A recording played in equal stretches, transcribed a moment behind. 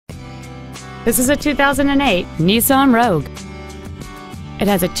This is a 2008 Nissan Rogue. It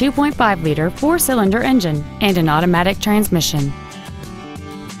has a 2.5-liter four-cylinder engine and an automatic transmission.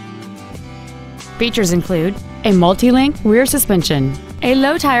 Features include a multi-link rear suspension, a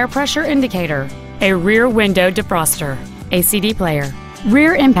low tire pressure indicator, a rear window defroster, a CD player,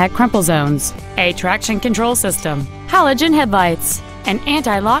 rear impact crumple zones, a traction control system, halogen headlights, an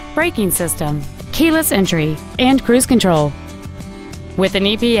anti-lock braking system, keyless entry, and cruise control. With an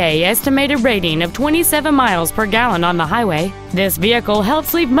EPA estimated rating of 27 miles per gallon on the highway, this vehicle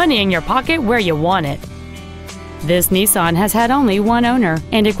helps leave money in your pocket where you want it. This Nissan has had only one owner,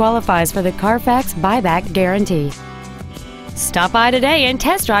 and it qualifies for the Carfax buyback guarantee. Stop by today and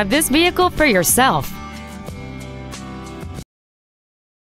test drive this vehicle for yourself.